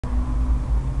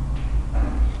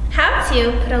How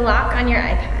to put a lock on your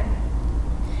iPad.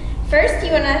 First,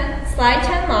 you want to slide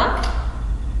to unlock,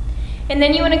 and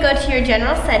then you want to go to your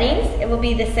general settings. It will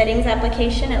be the settings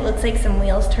application. It looks like some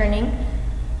wheels turning.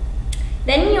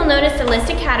 Then you'll notice a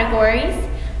list of categories.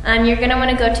 You're going to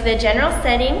want to go to the general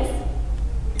settings,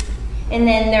 and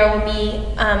then there will be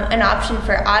an option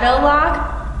for auto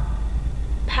lock,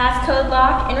 passcode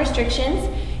lock, and restrictions.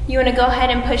 You want to go ahead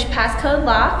and push passcode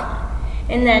lock,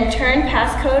 and then turn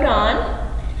passcode on.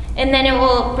 And then it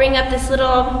will bring up this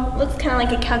little, looks kind of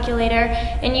like a calculator,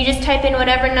 and you just type in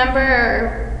whatever number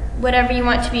or whatever you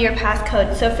want to be your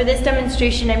passcode. So for this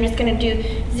demonstration, I'm just going to do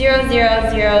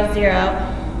 0000,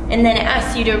 and then it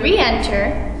asks you to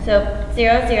re-enter, so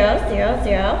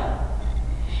 0000.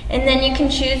 And then you can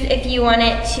choose if you want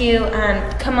it to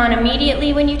come on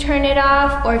immediately when you turn it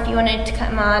off, or if you want it to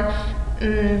come on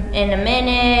in a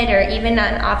minute, or even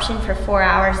an option for 4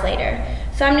 hours later.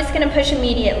 So I'm just going to push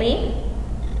immediately.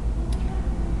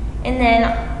 And then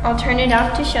I'll turn it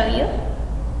off to show you.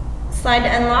 Slide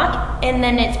to unlock, and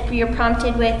then you're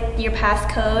prompted with your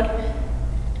passcode,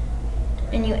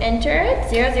 and you enter it,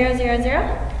 0000,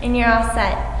 and you're all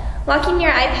set. Locking your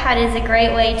iPad is a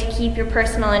great way to keep your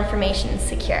personal information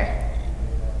secure.